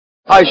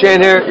Hi,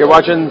 Shane here. You're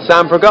watching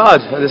Sam for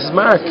God, and this is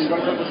Mark.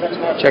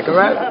 Check her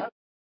out.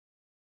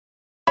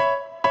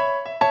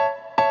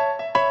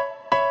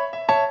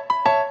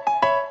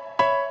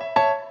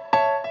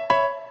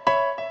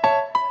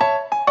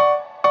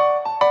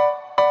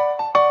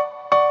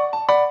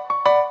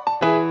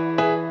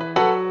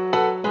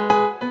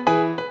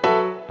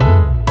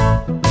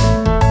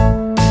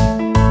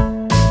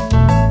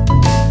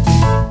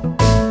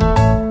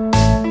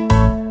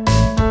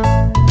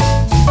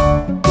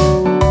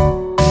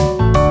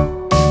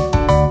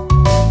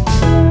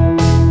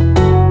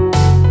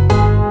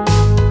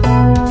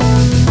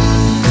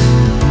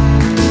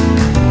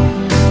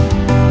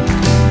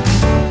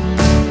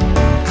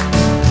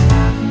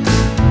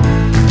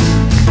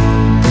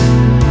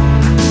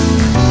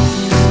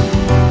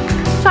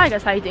 Hi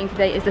guys, how are you doing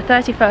today? It's the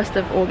 31st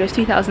of August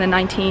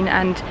 2019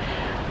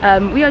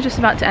 and we are just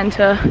about to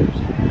enter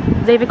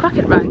Davy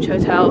Crockett Ranch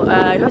Hotel.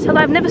 A hotel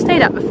I've never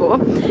stayed at before.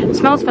 It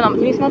smells phenomenal.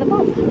 Can you smell the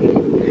bath?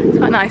 It's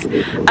quite nice.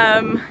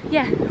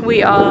 Yeah,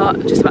 we are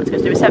just about to go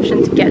to the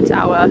reception to get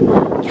our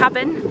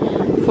cabin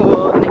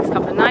for the next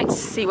couple of nights,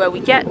 see where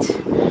we get.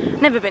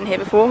 Never been here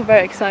before,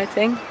 very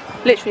exciting.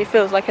 Literally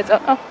feels like it's,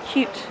 oh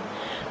cute,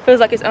 feels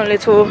like its own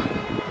little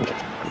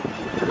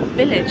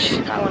village,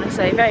 I want to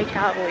say, very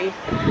cowboy.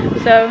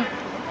 So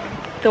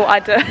thought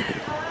I'd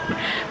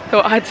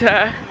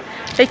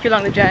take you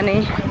along the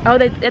journey. Oh,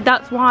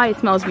 that's why it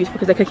smells beautiful,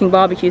 because they're cooking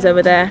barbecues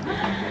over there.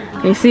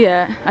 Can you see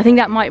it? I think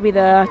that might be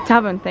the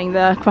tavern thing,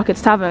 the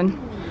Crockett's Tavern.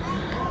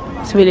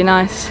 It's really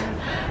nice.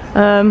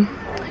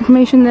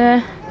 Information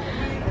there.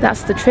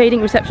 That's the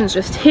trading reception's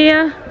just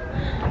here.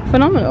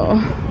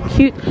 Phenomenal,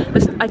 cute.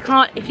 I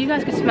can't. If you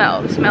guys could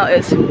smell, the smell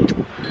is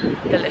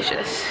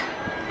delicious.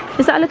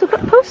 Is that a little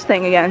post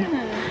thing again?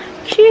 Yeah.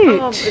 Cute.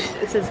 Oh,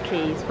 it says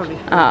keys, probably.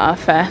 Ah,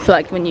 fair. For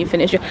like when you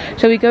finish your...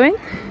 Shall we go in?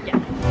 Yeah.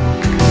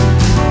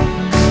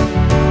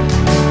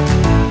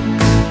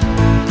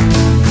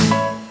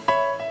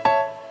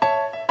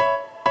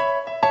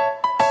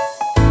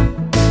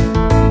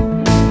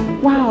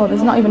 Wow,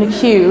 there's not even a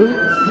queue.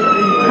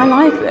 I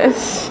like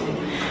this.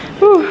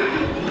 Ouh.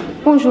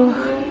 Bonjour.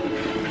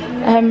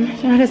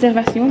 J'ai une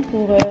réservation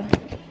pour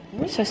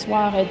ce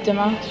soir et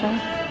demain soir.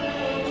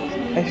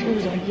 Est-ce que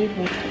vous auriez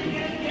votre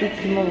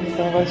document de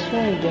réservation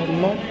et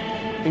également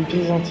une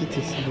pièce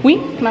d'identité? Oui,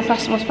 mon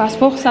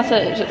passeport, ça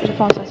je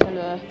pense que c'est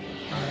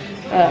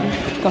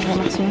le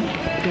confirmation.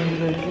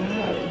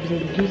 Vous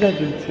êtes deux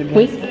adultes, c'est bien?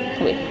 Oui,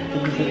 oui. Et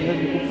vous êtes là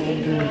du coup pour 2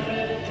 nuits.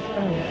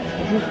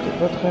 Juste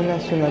votre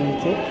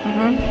nationalité,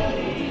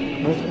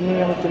 votre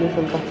numéro de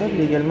téléphone portable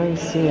et également une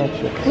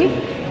signature. Oui,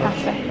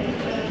 parfait.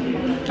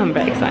 I'm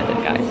very excited,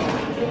 guys.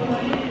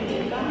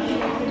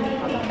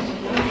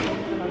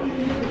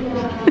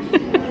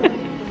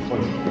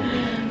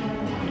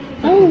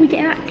 Oh, we get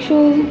an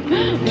actual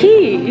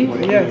key.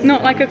 Yes.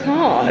 Not like a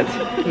card.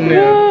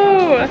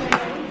 No.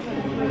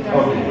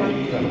 Whoa.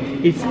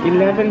 It's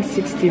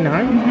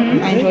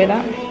 11:69. I enjoy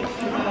that.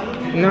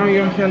 Now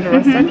you're here on the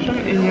reception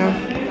and you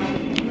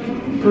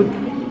put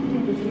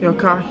your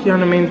car here on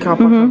the main car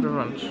park of the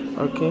ranch.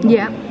 Okay?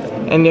 Yeah.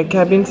 And your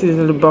cabins is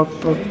in the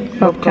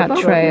Bobcat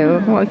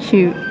Trail. What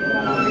cute.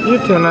 You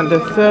turn at the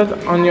third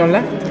on your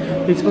left.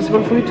 It's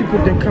possible for you to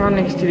put the car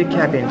next to the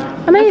cabin.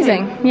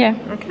 Amazing. Okay. Yeah.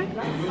 Okay?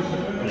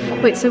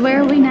 Wait, so where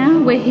are we now?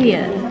 We're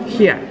here.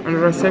 Here, on the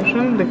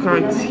reception, the car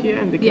is here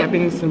and the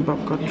cabin is in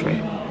Bobcat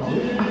Trail.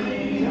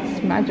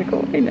 It's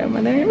magical. I know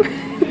my name.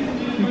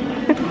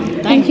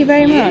 Thank you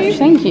very much.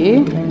 Thank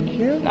you. Thank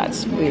you.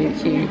 That's really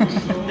cute.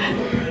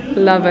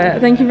 Love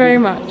it. Thank you very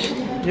much.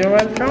 You're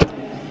welcome.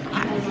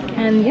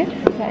 And yeah,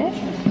 is that it?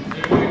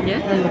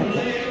 Yeah.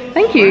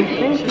 Thank you.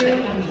 Thank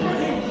you.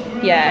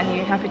 Yeah, and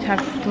you're happy to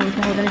have me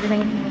to hold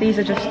anything. These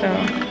are just there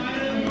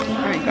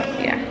we go.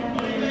 Yeah.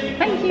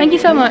 Thank you. Thank you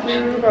so much.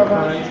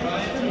 Bye-bye.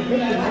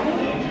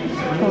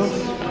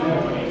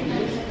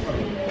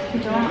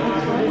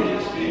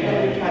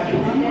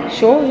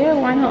 Sure, yeah,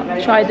 why not?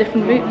 Try a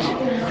different route.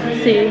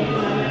 See,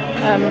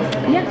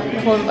 yeah,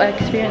 the whole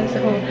experience,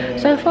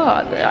 so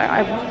far,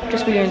 I've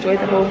just really enjoyed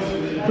the whole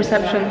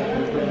reception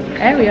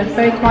area.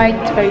 Very quiet,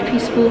 very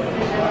peaceful,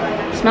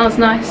 smells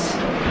nice,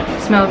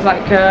 smells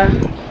like a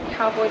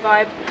cowboy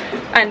vibe,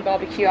 and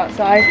barbecue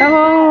outside.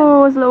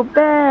 Oh, it's a little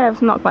bear.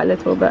 It's not quite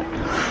little, but,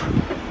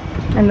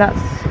 and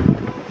that's,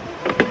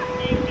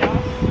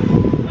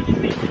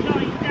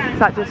 is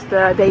that just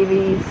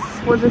Davy's,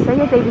 what does it say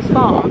here? Davy's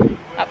farm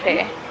up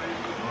here.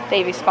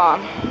 Davy's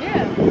farm.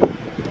 Yeah.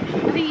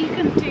 I think you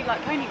can do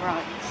like pony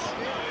rides.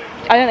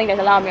 I don't think they'd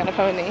allow me on a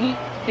pony.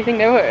 Do you think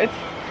they would?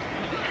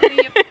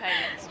 You have to pay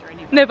extra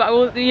anyway. No, but I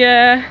will.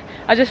 Yeah,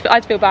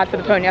 I'd feel bad for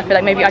the pony. I feel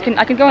like maybe I can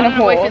go on a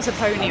horse. I don't know if it's a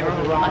pony or a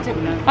horse. I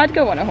don't know. I'd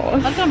go on a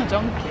horse. I've done a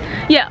donkey.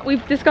 Yeah,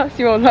 we've discussed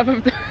your love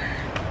of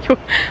your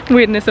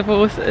weirdness of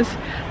horses.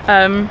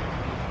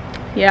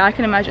 Yeah, I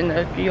can imagine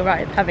that you're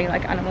right, having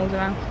like animals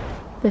around.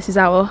 This is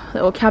our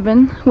little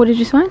cabin. What did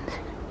you find?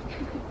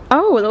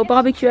 Oh, a little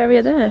barbecue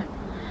area there.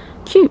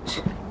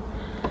 Cute.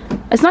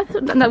 It's nice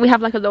that we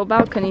have like a little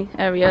balcony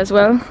area as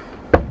well.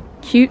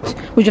 Cute.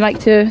 Would you like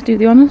to do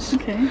the honours?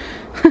 Okay.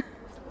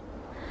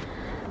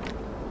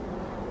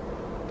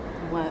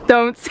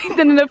 Don't.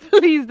 No,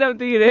 please don't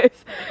do this.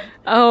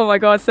 Oh my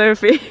god,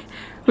 Sophie.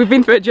 We've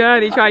been for a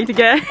journey trying to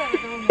get...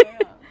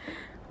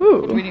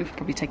 Ooh. We need to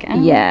probably take it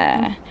out.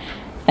 Yeah.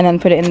 And then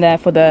put it in there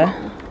for the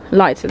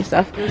lights and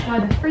stuff. It was by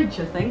the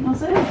fridge, I think,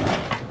 was it?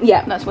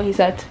 Yeah, that's what he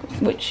said,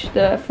 which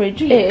the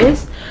fridge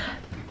is.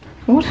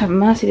 Lord have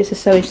mercy, this is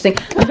so interesting.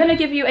 I'm going to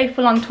give you a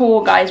full-on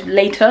tour, guys,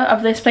 later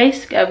of this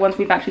place, once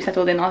we've actually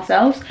settled in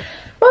ourselves.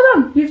 Well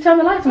done, you've turned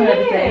the lights on and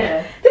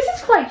everything. This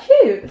is quite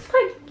cute. It's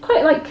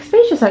quite like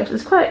spacious actually.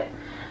 It's quite,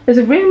 there's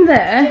a room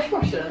there.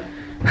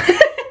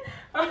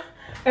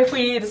 If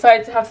we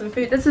decide to have some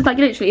food. This is like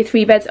literally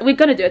 3 beds. We're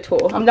going to do a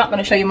tour. I'm not going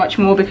to show you much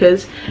more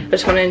because I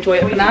just want to enjoy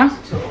it for now.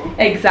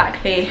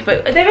 Exactly.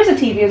 But there is a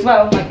TV as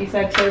well, like you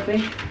said,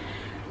 Sophie.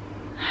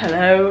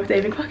 Hello,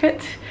 Davy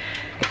Crockett.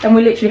 And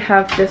we literally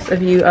have just a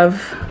view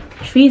of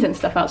trees and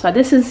stuff outside.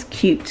 This is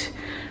cute.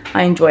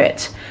 I enjoy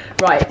it.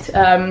 Right,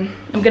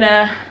 I'm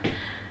gonna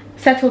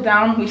settle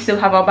down. We still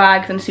have our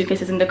bags and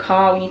suitcases in the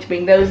car. We need to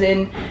bring those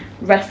in,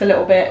 rest a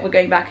little bit. We're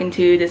going back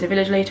into Disney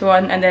Village later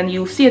on, and then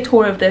you'll see a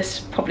tour of this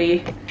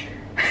probably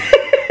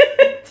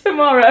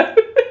tomorrow.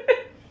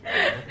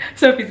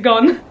 Sophie's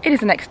gone. It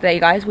is the next day,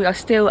 guys. We are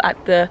still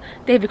at the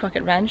Davy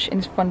Crockett Ranch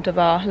in front of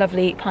our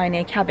lovely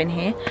pioneer cabin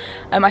here.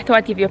 I thought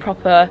I'd give you a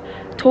proper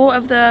tour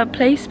of the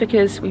place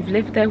because we've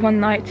lived there one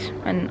night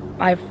and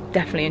I've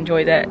definitely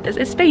enjoyed it.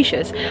 It's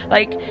spacious.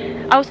 Like,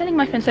 I was telling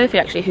my friend Sophie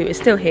actually, who is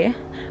still here,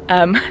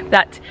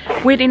 that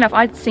weirdly enough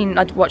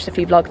I'd watched a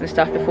few vlogs and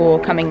stuff before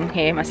coming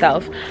here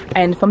myself,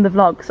 and from the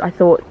vlogs I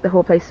thought the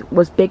whole place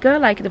was bigger.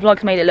 Like, the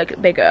vlogs made it look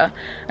bigger,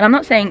 and I'm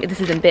not saying this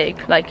isn't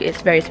big, like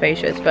it's very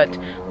spacious, but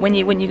when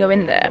you go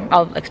in there,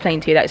 I'll explain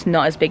to you that it's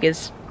not as big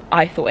as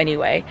I thought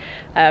anyway.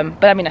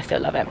 But I mean, I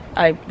still love it.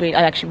 I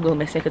actually will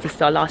miss it because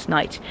it's our last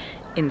night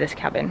in this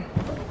cabin.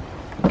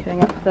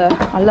 Going up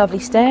our lovely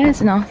stairs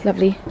in our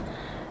lovely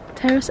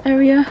terrace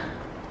area.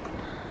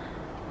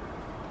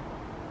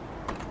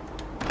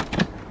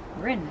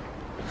 We're in.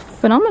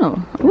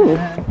 Phenomenal. Ooh.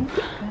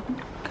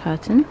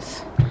 Curtains,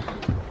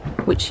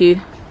 which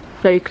you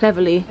very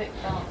cleverly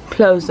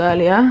closed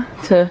earlier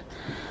to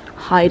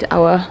hide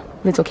our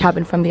little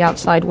cabin from the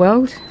outside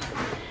world.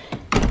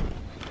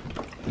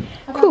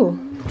 Cool.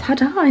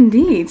 Ta-da,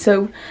 indeed.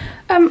 So,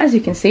 as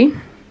you can see,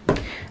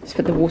 let's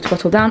put the water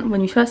bottle down.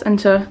 When you first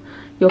enter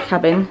your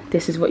cabin,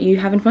 this is what you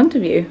have in front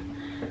of you.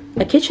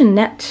 A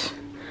kitchenette,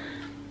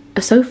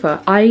 a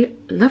sofa. I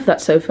love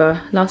that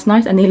sofa. Last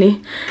night I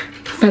nearly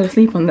fell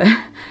asleep on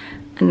there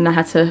and I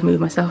had to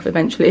move myself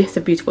eventually. It's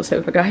a beautiful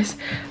sofa, guys.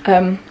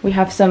 We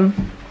have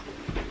some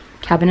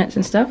cabinets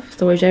and stuff,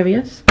 storage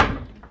areas,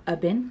 a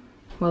bin,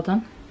 well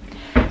done,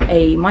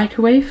 a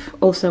microwave,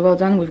 also well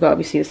done. We've got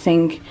obviously a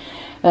sink.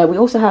 We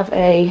also have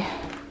a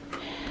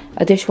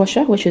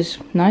dishwasher, which is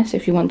nice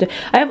if you want to.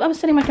 I was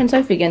telling my friend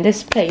Sophie again,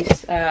 this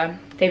place,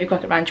 Davy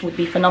Crockett Ranch, would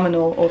be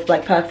phenomenal, or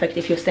like perfect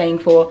if you're staying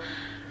for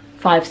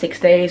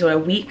 5-6 days or a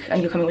week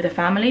and you're coming with a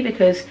family,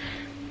 because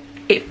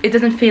it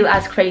doesn't feel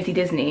as crazy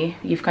Disney.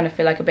 You kind of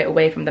feel like a bit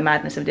away from the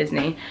madness of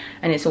Disney,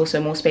 and it's also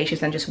more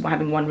spacious than just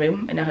having one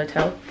room in a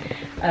hotel.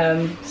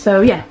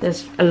 So yeah,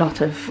 there's a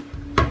lot of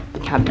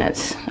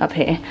cabinets up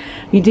here.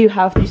 You do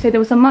have, did you say there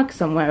was a mug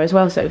somewhere as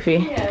well,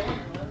 Sophie? Yeah.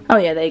 Oh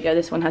yeah, there you go.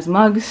 This one has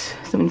mugs,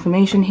 some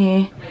information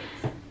here,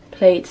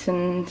 plates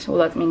and all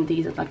that. I mean,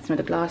 these are like some of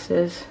the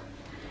glasses.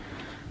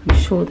 I'm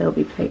sure there'll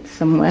be plates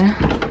somewhere.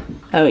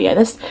 Oh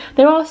yeah,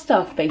 there are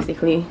stuff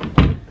basically.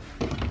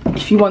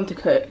 If you want to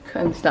cook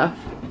and stuff,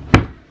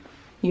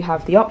 you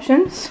have the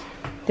options.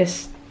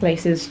 This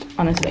place is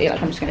honestly,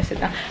 like, I'm just gonna sit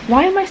down.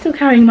 Why am I still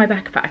carrying my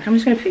backpack? I'm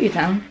just gonna put you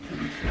down.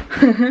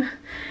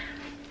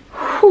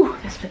 Whew,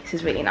 this place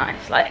is really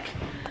nice, like,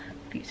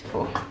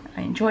 beautiful.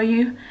 I enjoy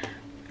you.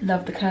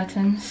 Love the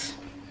curtains.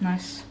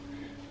 Nice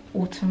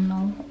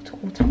autumnal.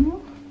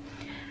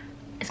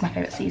 It's my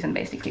favourite season,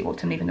 basically,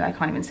 autumn, even though I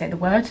can't even say the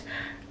word.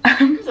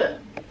 Is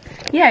it?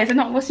 Yeah, is it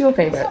not? What's your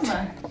favourite?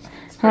 Summer.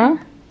 Huh?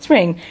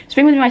 Spring.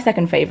 Spring would be my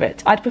second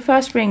favourite. I'd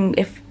prefer spring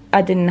if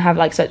I didn't have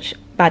like such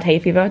bad hay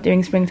fever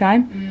during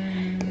springtime.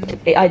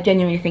 I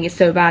genuinely think it's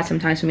so bad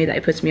sometimes for me that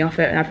it puts me off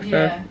it, and I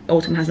prefer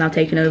autumn has now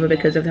taken over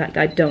because of the fact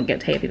that I don't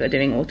get hay fever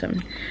during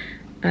autumn.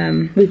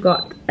 We've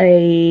got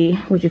a,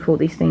 what do you call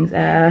these things,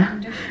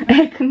 air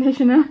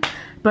conditioner,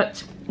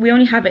 but we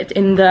only have it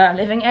in the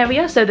living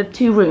area, so the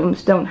 2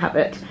 rooms don't have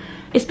it.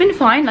 It's been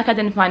fine, like I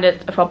didn't find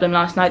it a problem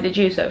last night, did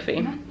you,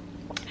 Sophie?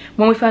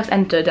 When we first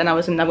entered and I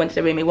went to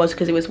the room, it was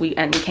because it was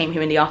weekend. We came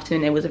here in the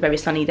afternoon. It was a very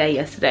sunny day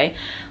yesterday.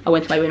 I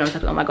went to my room and I was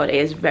like, oh my god, it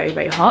is very,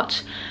 very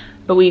hot.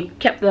 But we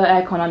kept the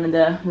aircon on in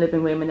the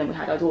living room, and then we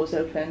had our doors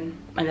open,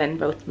 and then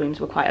both rooms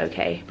were quite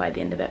okay by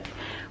the end of it.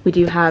 We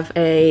do have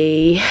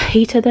a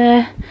heater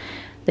there.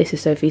 This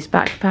is Sophie's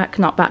backpack,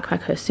 not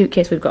backpack, her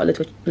suitcase. We've got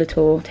a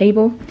little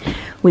table.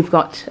 We've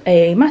got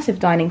a massive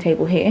dining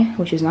table here,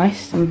 which is nice.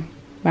 Some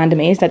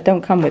random ears that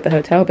don't come with the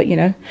hotel, but you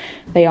know,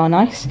 they are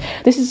nice.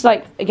 This is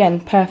like,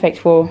 again, perfect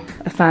for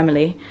a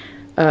family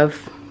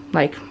of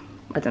like,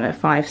 I don't know,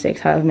 5,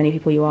 6, however many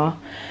people you are.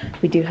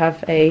 We do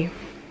have a,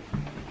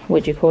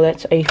 what do you call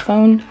it, a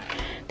phone,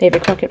 Davy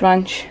Crockett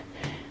Ranch,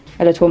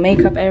 a little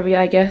makeup area,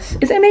 I guess.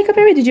 Is it a makeup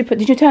area?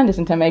 Did you turn this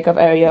into a makeup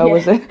area, or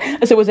was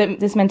it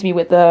this meant to be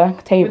with the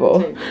table?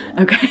 With the table,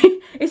 yeah. Okay.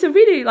 It's a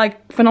really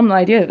like phenomenal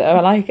idea though.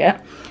 I like it.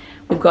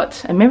 We've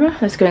got a mirror.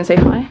 Let's go and say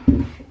hi.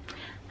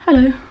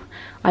 Hello.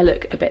 I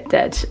look a bit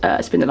dead.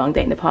 It's been a long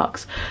day in the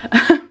parks.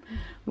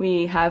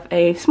 We have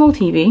a small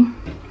TV.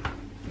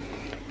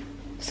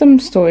 Some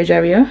storage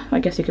area. I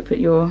guess you could put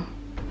your...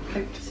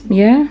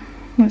 Yeah,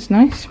 that's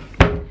nice.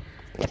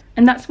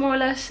 And that's more or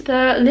less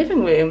the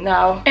living room.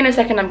 Now, in a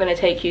second I'm going to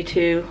take you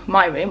to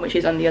my room, which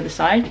is on the other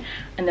side.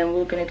 And then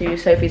we're going to do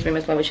Sophie's room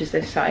as well, which is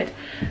this side.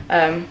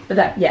 But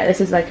that, yeah,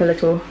 this is like a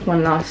little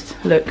one last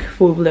look,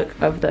 full look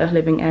of the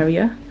living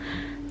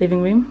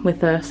room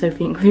with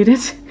Sophie included.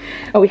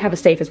 Oh, we have a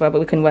safe as well, but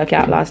we couldn't work it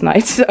out last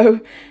night, so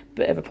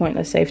bit of a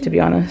pointless safe, to be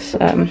honest.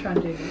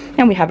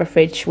 And we have a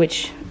fridge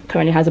which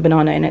currently has a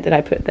banana in it that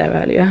I put there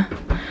earlier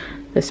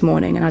this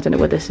morning, and I don't know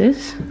what this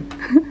is.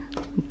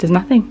 There's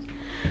nothing.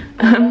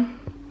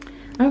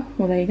 Oh,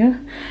 well, there you go.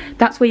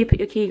 That's where you put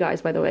your key,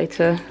 guys, by the way,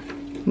 to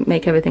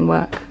make everything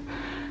work.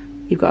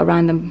 You've got a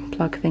random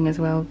plug thing as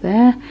well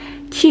there.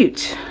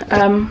 Cute.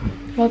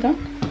 Well done.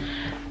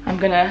 I'm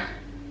gonna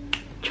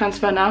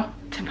transfer now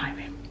to my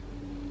room.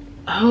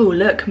 Oh,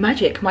 look,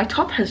 magic. My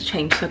top has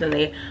changed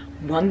suddenly.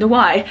 Wonder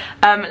why.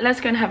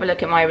 Let's go and have a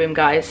look at my room,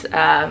 guys,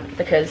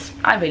 because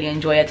I really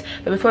enjoy it.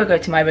 But before I go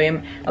to my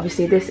room,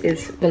 obviously this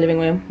is the living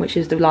room, which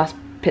is the last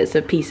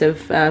piece of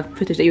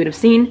footage that you would have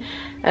seen.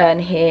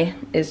 And here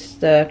is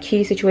the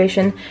key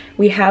situation.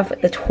 We have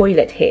the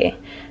toilet here,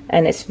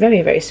 and it's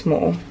very, very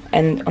small.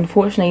 And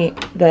unfortunately,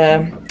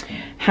 the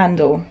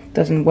handle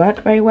doesn't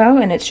work very well,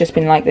 and it's just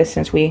been like this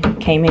since we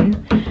came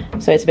in.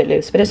 So it's a bit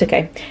loose, but it's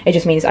okay. It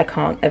just means I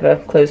can't ever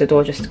close the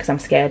door just because I'm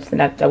scared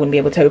that I wouldn't be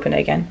able to open it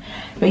again.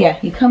 But yeah,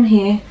 you come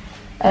here.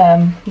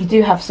 You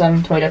do have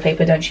some toilet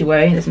paper, don't you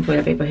worry. There's some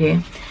toilet paper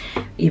here.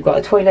 You've got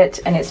a toilet,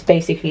 and it's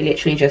basically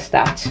literally just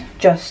that.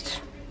 Just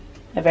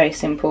a very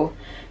simple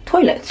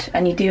toilet.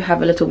 And you do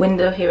have a little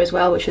window here as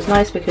well, which is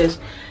nice because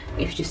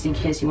if just in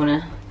case you want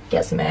to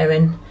get some air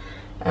in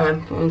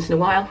once in a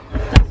while,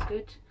 that's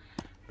good.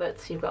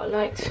 But you've got a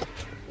light.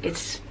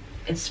 It's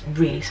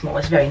really small.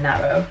 It's very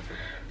narrow.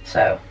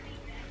 So,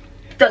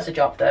 it does the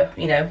job though,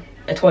 you know,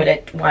 a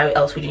toilet, why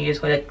else would you use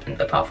a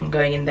toilet apart from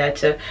going in there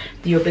to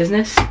do your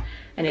business?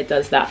 And it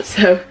does that,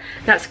 so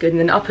that's good. And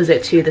then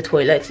opposite to the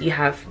toilet, you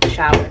have the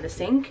shower and the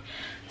sink.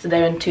 So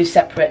they're in two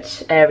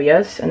separate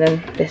areas, and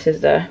then this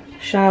is the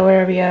shower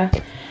area.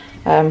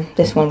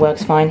 This one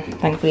works fine,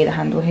 thankfully, the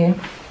handle here.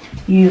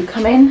 You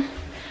come in,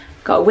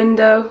 got a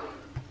window.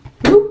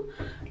 Woo,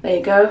 there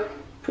you go,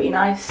 pretty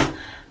nice.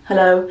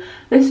 Hello.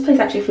 This place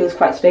actually feels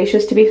quite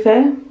spacious, to be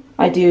fair.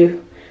 I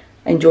do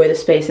enjoy the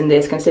space in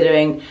this,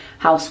 considering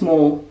how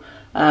small,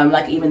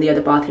 like even the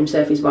other bathroom,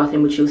 Sophie's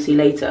bathroom, which you'll see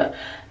later,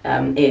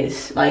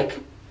 is. Like,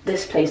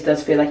 this place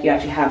does feel like you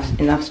actually have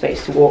enough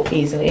space to walk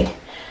easily.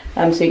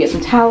 So you get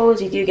some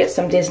towels, you do get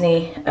some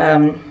Disney,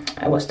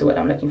 what's the word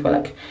I'm looking for,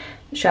 like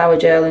shower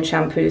gel and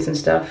shampoos and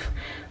stuff.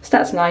 So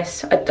that's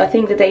nice. I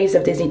think the days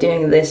of Disney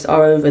doing this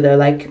are over though,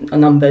 like, are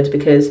numbered,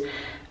 because,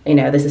 you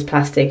know, this is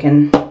plastic,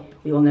 and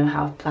we all know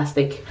how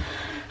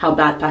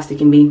bad plastic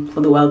can be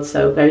for the world.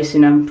 So very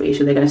soon I'm pretty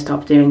sure they're going to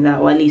stop doing that,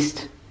 or at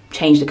least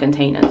change the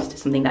containers to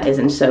something that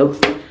isn't so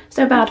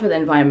bad for the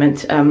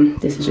environment.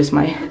 This is just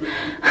my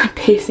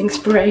piercing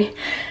spray.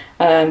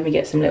 We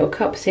get some little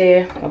cups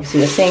here,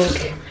 obviously the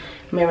sink,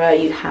 mirror.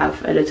 You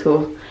have a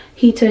little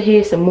heater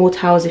here, some more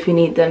towels if you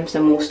need them,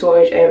 some more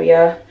storage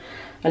area,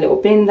 a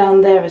little bin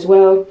down there as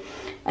well,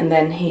 and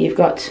then here you've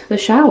got the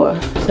shower.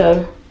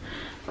 So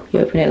you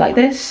open it like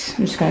this.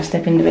 I'm just going to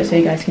step into it so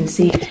you guys can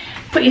see.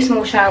 Pretty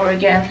small shower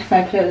again. If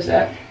I close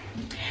it,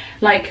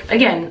 like,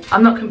 again,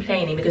 I'm not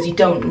complaining because you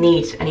don't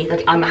need anything.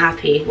 Like, I'm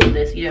happy with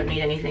this. You don't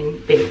need anything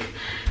big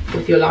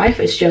with your life.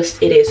 It's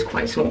just, it is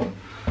quite small,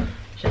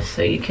 just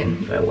so you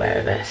can be aware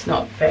of it. It's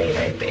not very,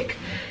 very big.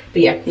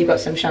 But yeah, you've got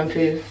some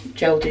shampoo,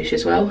 gel douche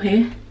as well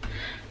here,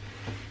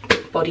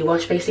 body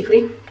wash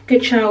basically.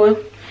 Good shower.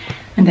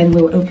 And then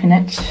we'll open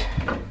it.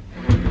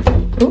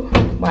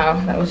 Oh wow,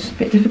 that was a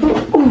bit difficult.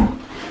 Oh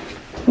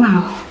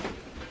wow,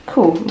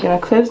 cool. I'm gonna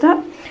close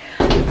that.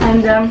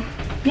 And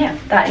yeah,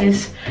 that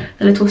is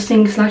the little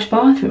sink slash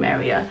bathroom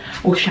area,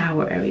 or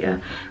shower area.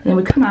 And then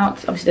we come out,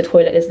 obviously the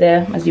toilet is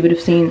there, as you would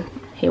have seen.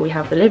 Here we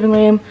have the living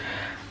room,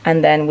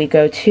 and then we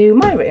go to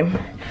my room,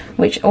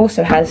 which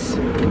also has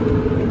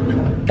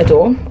a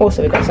door.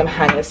 Also we've got some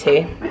hangers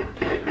here,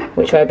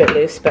 which are a bit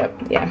loose, but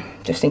yeah,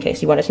 just in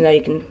case you wanted to know,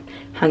 you can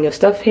hang your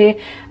stuff here.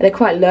 And they're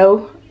quite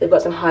low. They've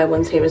got some high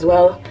ones here as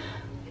well.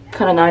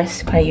 Kind of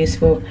nice, quite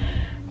useful.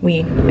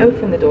 We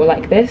open the door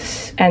like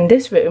this, and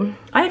this room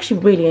I actually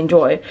really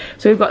enjoy.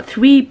 So we've got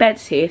 3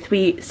 beds here,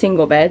 3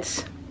 single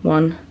beds.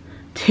 1,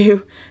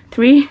 2,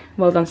 3.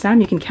 Well done, Sam,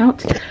 you can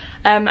count.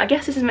 I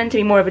guess this is meant to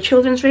be more of a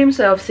children's room,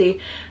 so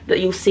obviously that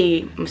you'll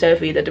see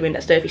Sophie, the room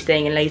that Sophie's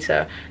staying in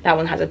later, that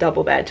one has a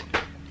double bed.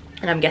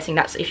 And I'm guessing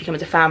that's, if you come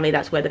as a family,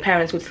 that's where the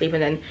parents would sleep,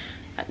 and then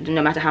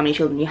no matter how many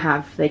children you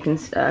have, they can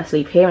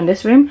sleep here in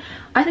this room.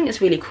 I think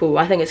it's really cool.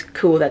 I think it's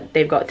cool that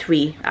they've got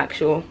 3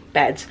 actual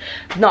beds.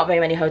 Not very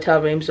many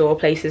hotel rooms or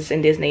places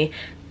in Disney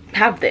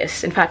have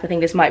this. In fact, I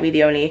think this might be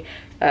the only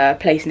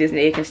place in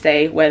Disney you can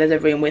stay where there's a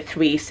room with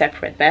 3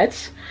 separate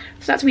beds.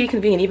 So that's really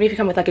convenient, even if you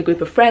come with like a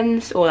group of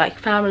friends or like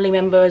family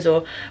members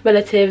or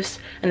relatives,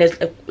 and there's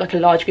like a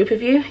large group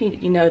of you,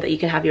 you know that you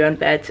can have your own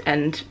bed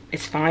and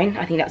it's fine.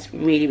 I think that's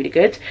really, really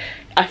good.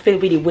 I feel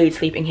really weird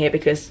sleeping here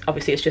because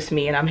obviously it's just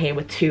me and I'm here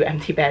with 2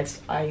 empty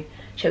beds. I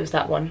chose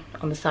that one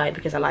on the side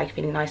because I like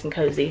feeling nice and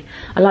cozy.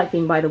 I like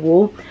being by the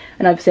wall,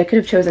 and obviously I could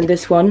have chosen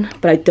this one,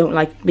 but I don't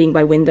like being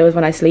by windows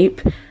when I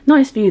sleep.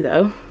 Nice view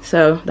though,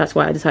 so that's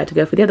why I decided to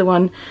go for the other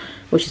one,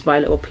 which is my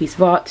little piece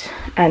of art.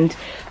 And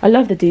I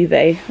love the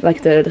duvet,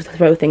 like the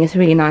throw thing. It's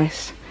really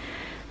nice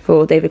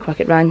for Davy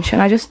Crockett Ranch,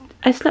 and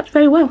I slept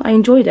very well. I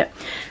enjoyed it.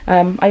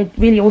 I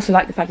really also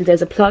like the fact that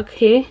there's a plug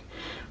here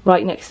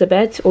right next to the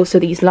bed. Also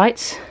these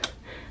lights,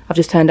 I've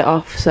just turned it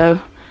off,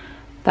 so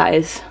that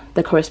is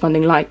the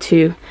corresponding light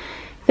to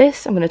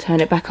this. I'm going to turn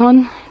it back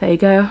on. There you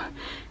go.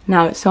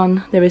 Now it's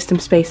on. There is some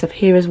space up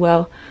here as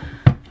well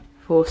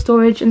for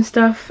storage and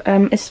stuff.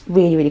 It's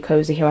really, really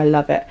cozy here. I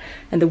love it.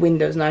 And the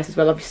window's nice as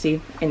well. Obviously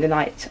in the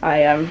night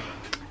I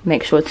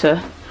make sure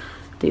to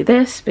do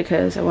this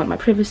because I want my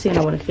privacy and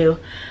I want to feel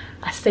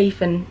as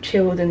safe and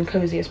chilled and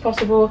cozy as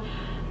possible.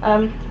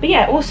 But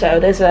yeah, also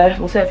there's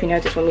also if you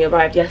noticed when we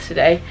arrived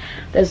yesterday,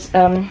 there's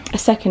a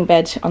second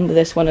bed under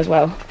this one as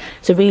well.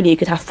 So really you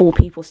could have 4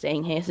 people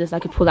staying here. So there's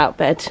like a pull-out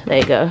bed, there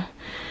you go,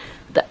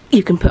 that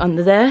you can put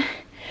under there,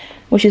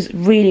 which is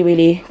really,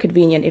 really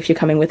convenient if you're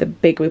coming with a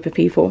big group of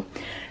people.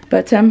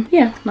 But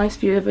yeah, nice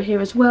view over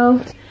here as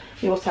well.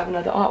 We also have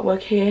another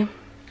artwork here.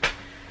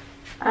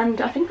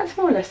 And I think that's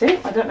more or less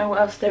it. I don't know what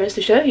else there is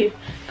to show you.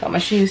 Got my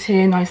shoes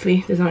here,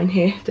 nicely designed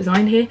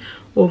here,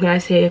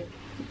 organised here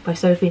by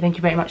Sophie. Thank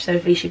you very much,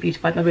 Sophie. She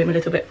beautified my room a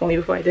little bit for me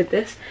before I did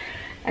this.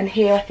 And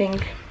here I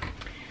think,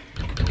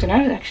 I don't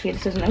know, actually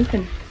this doesn't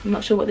open. I'm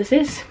not sure what this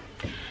is.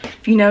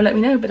 If you know, let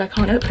me know, but I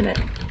can't open it.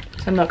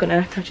 So I'm not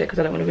gonna touch it because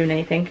I don't want to ruin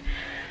anything.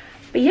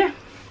 But yeah,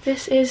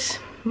 this is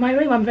my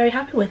room. I'm very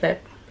happy with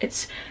it.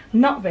 It's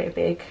not very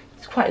big,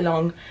 it's quite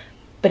long,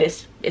 but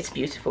it's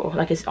beautiful.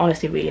 Like, it's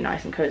honestly really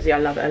nice and cozy. I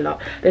love it a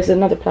lot. There's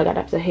another plug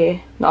adapter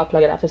here. Not a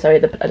plug adapter, sorry,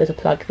 a little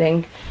plug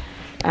thing.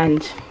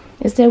 And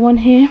is there one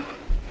here?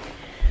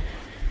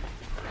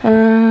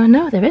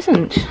 No, there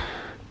isn't.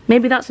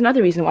 Maybe that's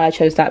another reason why I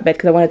chose that bed,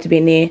 because I wanted to be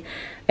near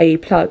a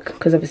plug,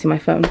 because obviously my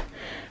phone.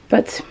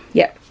 But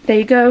yeah, there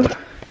you go.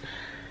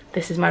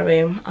 This is my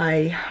room.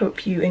 I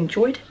hope you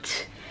enjoyed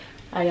it.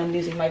 I am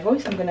losing my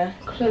voice. I'm gonna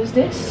close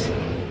this,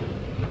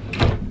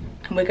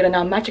 and we're gonna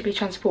now magically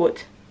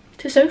transport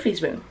to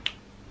Sophie's room.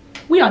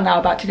 We are now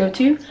about to go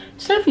to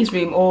Sophie's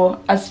room, or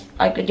as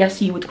I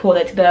guess you would call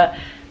it, the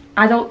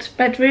adult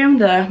bedroom,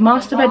 the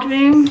master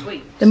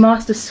bedroom, the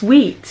master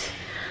suite.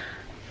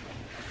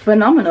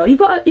 Phenomenal. You've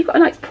got a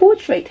like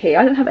portrait here.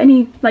 I don't have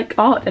any like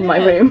art in my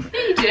room.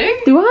 Yeah, you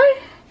do. Do I?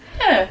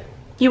 Yeah.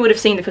 You would have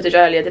seen the footage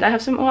earlier. Did I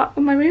have some art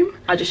in my room?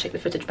 I'll just check the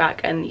footage back,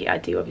 and yeah, I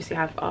do obviously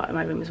have art in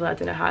my room as well. I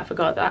don't know how I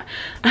forgot that.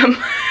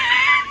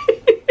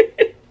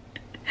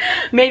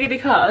 Maybe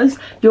because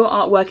your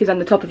artwork is on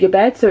the top of your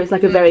bed, so it's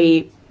like a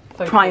very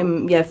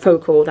prime, yeah,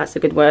 focal, that's a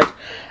good word.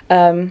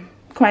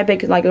 Quite a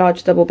big, like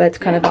large double bed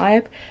kind of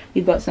vibe.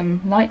 You've got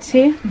some lights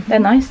here. They're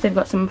nice. They've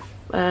got some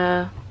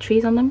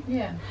trees on them.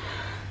 Yeah.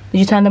 Did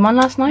you turn them on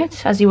last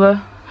night as you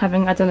were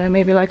having, I don't know,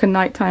 maybe like a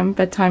nighttime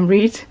bedtime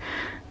read?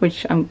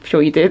 Which I'm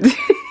sure you did.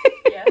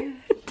 Yeah.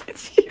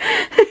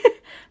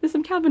 There's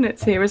some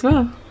cabinets here as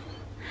well.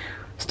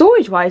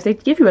 Storage wise, they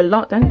give you a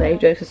lot, don't they,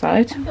 jokes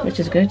aside, which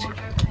is good.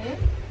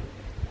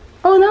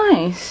 Oh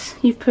nice,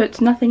 you've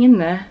put nothing in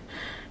there.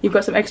 You've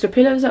got some extra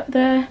pillows up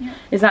there. Yeah.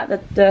 Is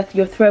that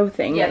your throw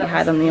thing that you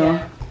had on your...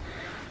 Yeah.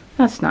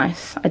 That's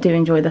nice. I do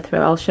enjoy the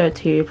throw. I'll show it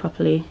to you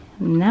properly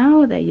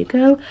now. There you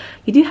go.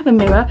 You do have a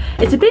mirror.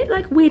 It's a bit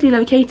like weirdly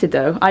located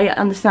though. I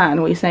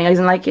understand what you're saying. As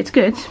in, like, it's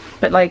good,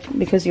 but like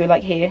because you're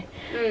like here,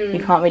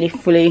 you can't really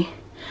fully.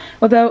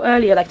 Although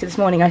earlier, like this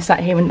morning, I sat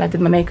here and I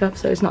did my makeup,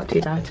 so it's not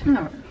too bad.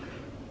 No.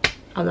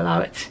 I'll allow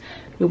it.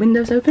 Your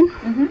window's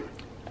open.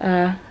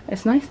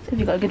 It's nice. Have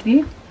you got a good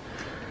view?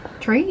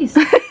 Trees.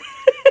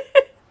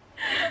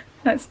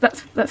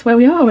 That's where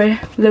we are. We're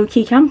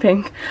low-key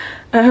camping.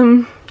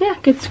 Yeah,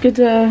 good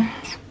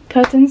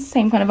curtains,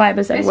 same kind of vibe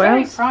as everywhere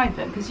else. It's very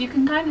private because you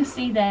can kind of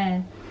see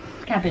their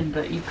cabin,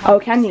 but you can't. Oh,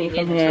 can you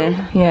from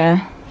here?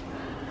 Yeah.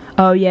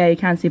 Oh yeah, you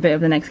can see a bit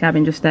of the next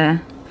cabin just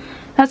there.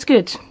 That's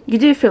good. You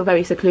do feel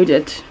very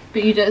secluded.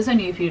 But it's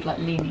only if you're like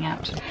leaning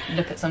out to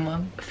look at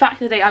someone.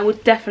 Fact of the day, I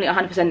would definitely,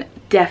 100%,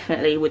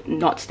 definitely would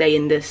not stay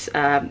in this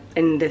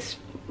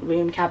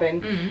room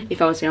cabin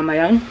if I was on my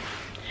own.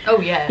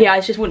 Oh yeah. Yeah,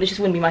 it just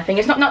wouldn't be my thing.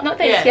 It's not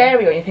that it's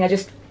scary or anything. I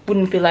just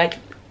wouldn't feel like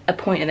a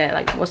point in it.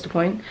 Like, what's the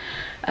point?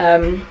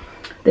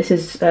 This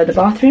is the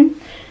bathroom,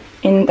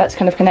 that's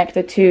kind of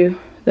connected to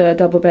the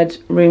double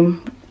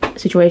bedroom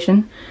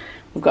situation.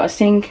 We've got a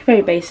sink,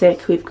 very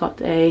basic. We've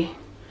got a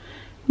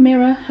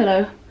mirror.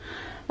 Hello.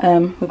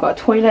 We've got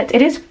a toilet.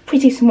 It is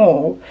pretty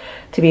small,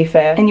 to be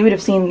fair, and you would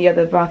have seen the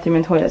other bathroom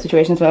and toilet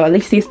situation as well. At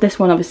least this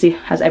one obviously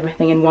has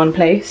everything in one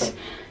place.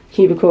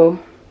 Cubicle,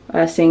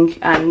 sink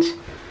and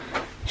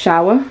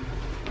shower,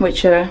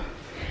 which are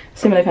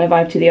similar kind of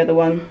vibe to the other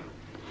one.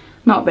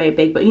 Not very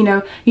big, but you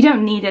know, you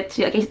don't need it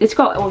to, like, it's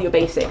got all your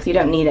basics. You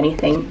don't need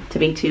anything to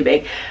be too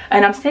big.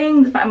 And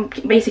I'm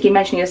basically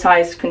mentioning the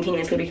size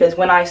continuously because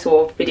when I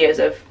saw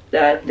videos of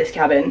this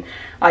cabin,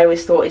 I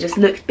always thought it just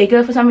looked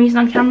bigger for some reason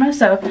on camera.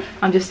 So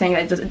I'm just saying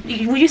that it doesn't.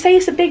 Would you say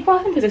it's a big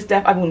bathroom? Because it's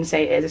I wouldn't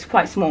say it is. It's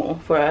quite small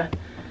for a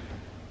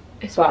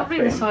It's bathroom.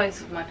 probably the size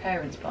of my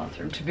parents'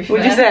 bathroom, to be fair.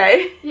 Would you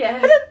say? Yeah.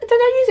 I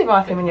don't use a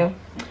bathroom in your.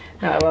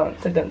 No, I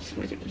won't. So don't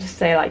just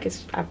say like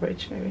it's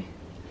average, maybe.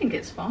 I think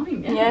it's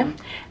fine, yeah. Yeah.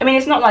 I mean,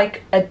 it's not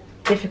like a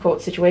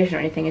difficult situation or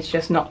anything. It's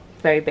just not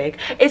very big.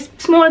 It's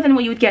smaller than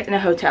what you would get in a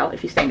hotel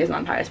if you stay in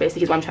Disneyland Paris,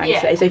 basically, is what I'm trying to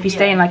say. So if you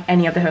stay in like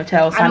any of the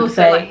hotels, and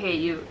also like here,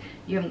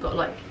 you haven't got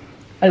like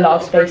a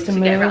lot of space to get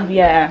move. around.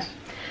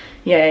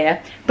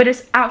 Yeah. But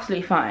it's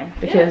absolutely fine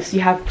because you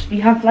have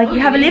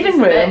a living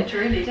room. Bed,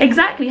 really,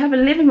 Exactly, you have a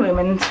living room,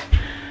 and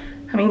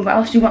I mean, what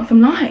else do you want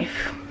from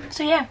life?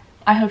 So yeah,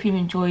 I hope you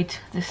enjoyed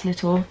this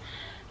little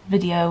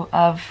video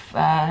of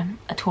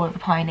a tour of the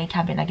Pioneer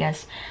cabin, I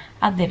guess,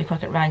 at the Davy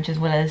Crockett Ranch, as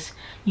well as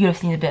you have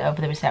seen a bit of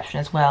the reception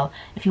as well.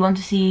 If you want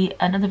to see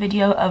another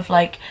video of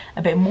like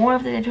a bit more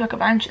of the Davy Crockett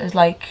Ranch, as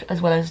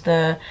well as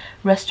the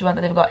restaurant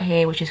that they've got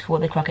here, which is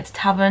called the Crockett's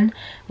Tavern,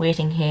 we're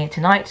eating here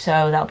tonight,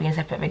 so that'll be a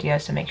separate video,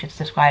 so make sure to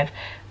subscribe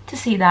to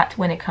see that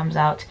when it comes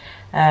out.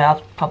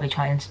 I'll probably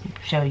try and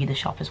show you the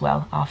shop as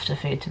well after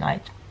food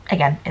tonight,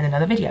 again in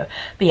another video.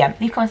 But yeah,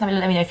 leave comments down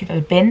below, let me know if you've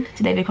ever been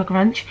to Davy Crockett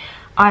Ranch.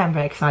 I am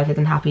very excited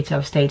and happy to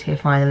have stayed here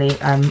finally.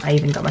 I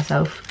even got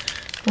myself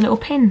a little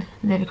pin,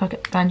 the Davy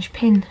Crockett Ranch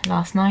pin,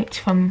 last night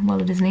from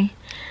Walt Disney.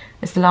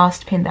 It's the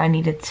last pin that I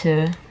needed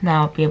to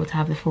now be able to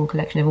have the full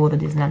collection of all the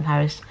Disneyland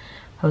Paris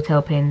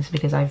hotel pins,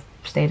 because I've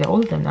stayed at all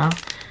of them now.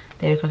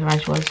 Davy Crockett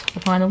Ranch was the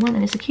final one,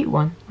 and it's a cute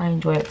one. I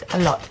enjoy it a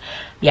lot.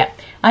 Yeah,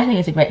 I think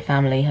it's a great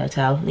family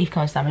hotel. Leave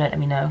comments down below, let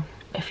me know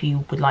if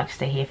you would like to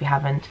stay here if you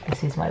haven't.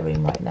 This is my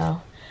room right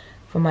now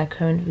from my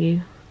current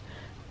view.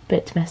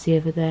 Bit messy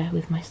over there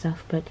with my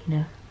stuff, but you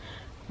know,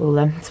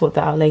 we'll sort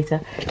that out later.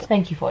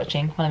 Thank you for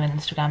watching. Follow me on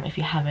Instagram if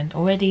you haven't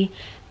already,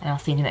 and I'll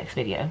see you in the next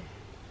video.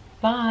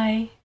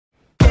 Bye!